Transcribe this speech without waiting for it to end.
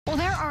Well,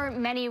 there are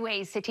many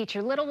ways to teach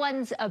your little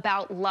ones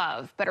about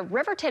love, but a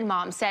Riverton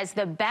mom says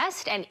the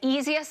best and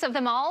easiest of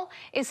them all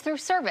is through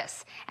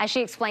service. As she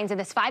explains in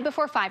this 5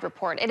 before 5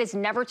 report, it is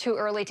never too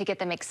early to get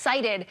them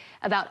excited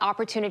about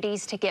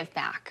opportunities to give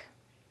back.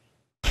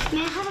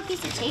 May I have a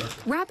piece of tape?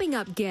 Wrapping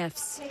up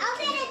gifts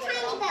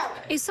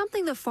is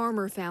something the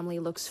Farmer family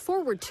looks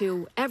forward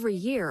to every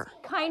year.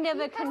 Kind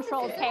of a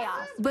controlled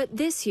chaos. But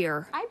this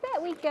year, I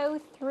bet we go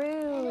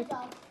through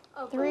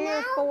 3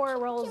 or 4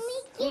 rolls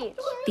each.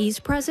 these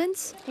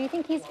presents Do you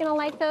think he's going to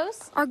like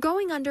those? are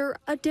going under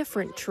a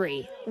different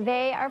tree.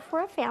 They are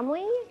for a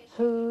family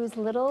whose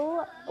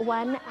little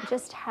one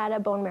just had a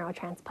bone marrow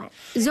transplant.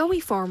 Zoie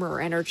Farmer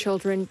and her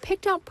children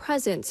picked out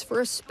presents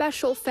for a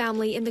special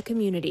family in the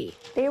community.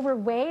 They were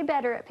way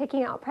better at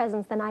picking out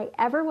presents than I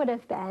ever would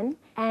have been,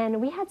 and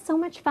we had so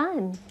much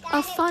fun.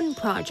 A fun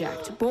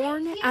project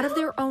born out of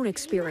their own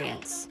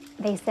experience.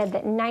 They said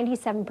that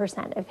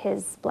 97% of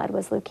his blood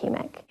was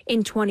leukemic.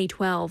 In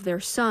 2012, their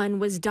son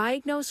was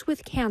diagnosed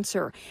with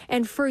cancer,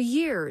 and for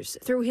years,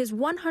 through his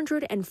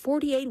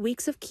 148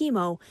 weeks of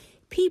chemo,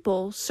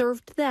 people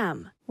served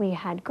them. We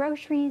had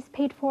groceries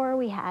paid for,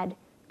 we had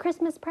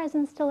Christmas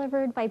presents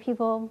delivered by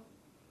people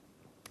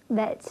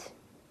that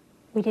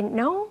we didn't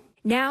know.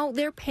 Now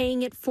they're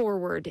paying it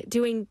forward,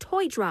 doing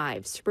toy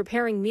drives,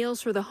 preparing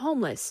meals for the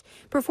homeless,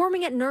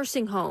 performing at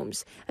nursing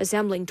homes,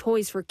 assembling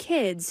toys for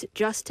kids,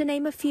 just to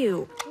name a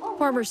few.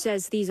 Farmer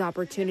says these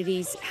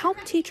opportunities help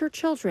teach her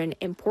children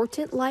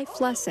important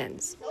life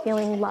lessons.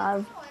 Feeling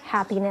love,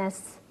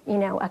 happiness,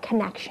 a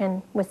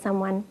connection with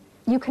someone.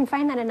 You can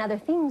find that in other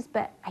things,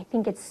 but I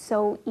think it's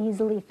so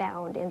easily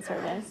found in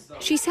service.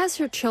 She says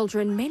her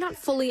children may not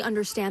fully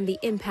understand the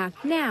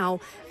impact now,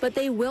 but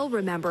they will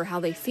remember how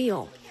they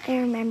feel. I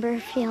remember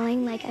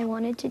feeling like I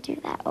wanted to do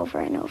that over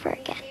and over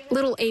again.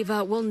 Little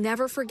Ava will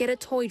never forget a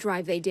toy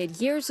drive they did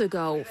years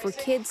ago for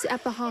kids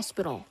at the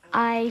hospital.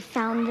 I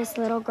found this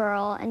little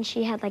girl, and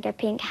she had like a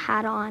pink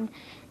hat on,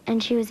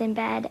 and she was in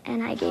bed,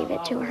 and I gave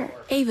it to her.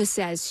 Ava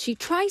says she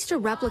tries to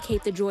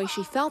replicate the joy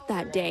she felt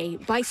that day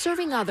by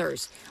serving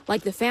others,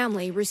 like the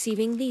family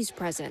receiving these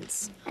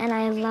presents. And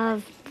I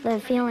love the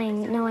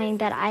feeling knowing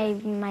that I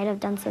might have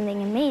done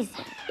something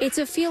amazing. It's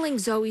a feeling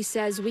Zoie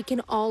says we can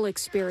all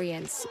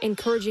experience,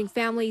 encouraging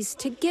families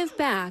to give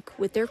back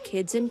with their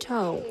kids in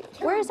tow.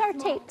 Where's our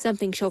tape?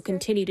 Something she'll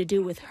continue to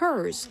do with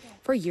hers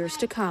for years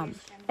to come.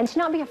 And to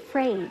not be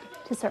afraid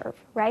to serve,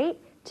 right?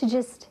 To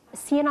just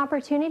see an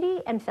opportunity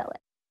and fill it.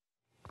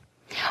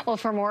 Well,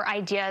 for more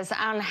ideas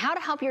on how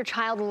to help your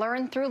child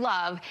learn through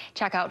love,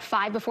 check out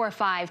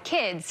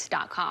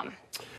 5before5kids.com.